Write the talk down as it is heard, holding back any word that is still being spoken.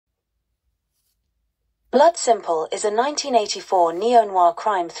Blood Simple is a 1984 neo-noir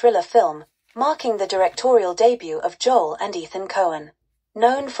crime thriller film, marking the directorial debut of Joel and Ethan Cohen.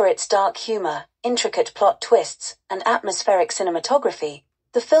 Known for its dark humor, intricate plot twists, and atmospheric cinematography,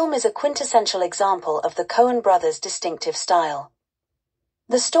 the film is a quintessential example of the Cohen brothers' distinctive style.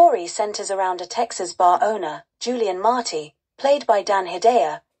 The story centers around a Texas bar owner, Julian Marty, played by Dan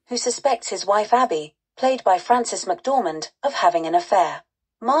Hedaya, who suspects his wife Abby, played by Frances McDormand, of having an affair.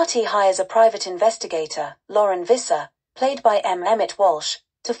 Marty hires a private investigator, Lauren Visser, played by Emmett Walsh,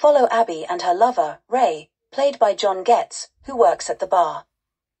 to follow Abby and her lover, Ray, played by John Getz, who works at the bar.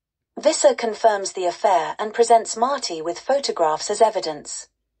 Visser confirms the affair and presents Marty with photographs as evidence.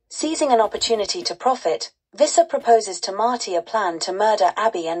 Seizing an opportunity to profit, Visser proposes to Marty a plan to murder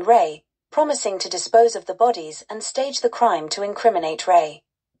Abby and Ray, promising to dispose of the bodies and stage the crime to incriminate Ray.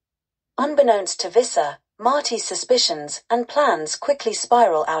 Unbeknownst to Visser, Marty's suspicions and plans quickly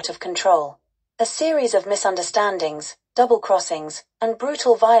spiral out of control. A series of misunderstandings, double-crossings, and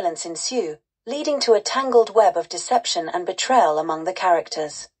brutal violence ensue, leading to a tangled web of deception and betrayal among the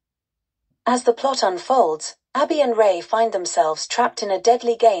characters. As the plot unfolds, Abby and Ray find themselves trapped in a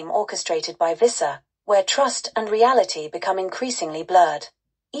deadly game orchestrated by Visser, where trust and reality become increasingly blurred.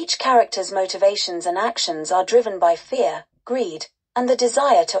 Each character's motivations and actions are driven by fear, greed, and the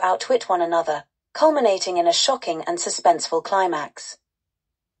desire to outwit one another, culminating in a shocking and suspenseful climax.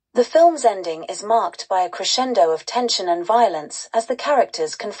 The film's ending is marked by a crescendo of tension and violence as the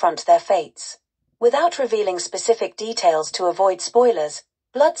characters confront their fates. Without revealing specific details to avoid spoilers,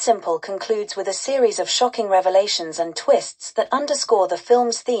 Blood Simple concludes with a series of shocking revelations and twists that underscore the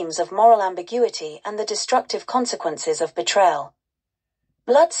film's themes of moral ambiguity and the destructive consequences of betrayal.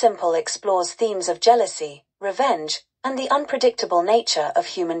 Blood Simple explores themes of jealousy, revenge, and the unpredictable nature of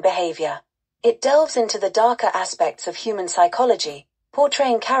human behavior. It delves into the darker aspects of human psychology,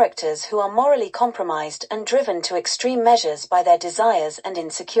 portraying characters who are morally compromised and driven to extreme measures by their desires and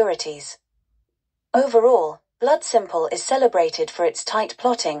insecurities. Overall, Blood Simple is celebrated for its tight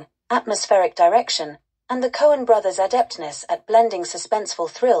plotting, atmospheric direction, and the Coen brothers' adeptness at blending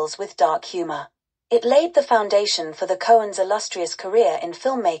suspenseful thrills with dark humor. It laid the foundation for the Coens' illustrious career in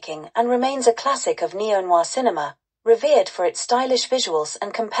filmmaking and remains a classic of neo-noir cinema, revered for its stylish visuals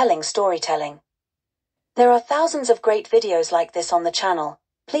and compelling storytelling. There are thousands of great videos like this on the channel.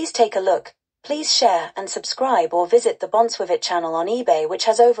 Please take a look. Please share and subscribe or visit the Bonswivit channel on eBay, which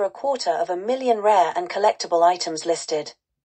has over 250,000 rare and collectible items listed.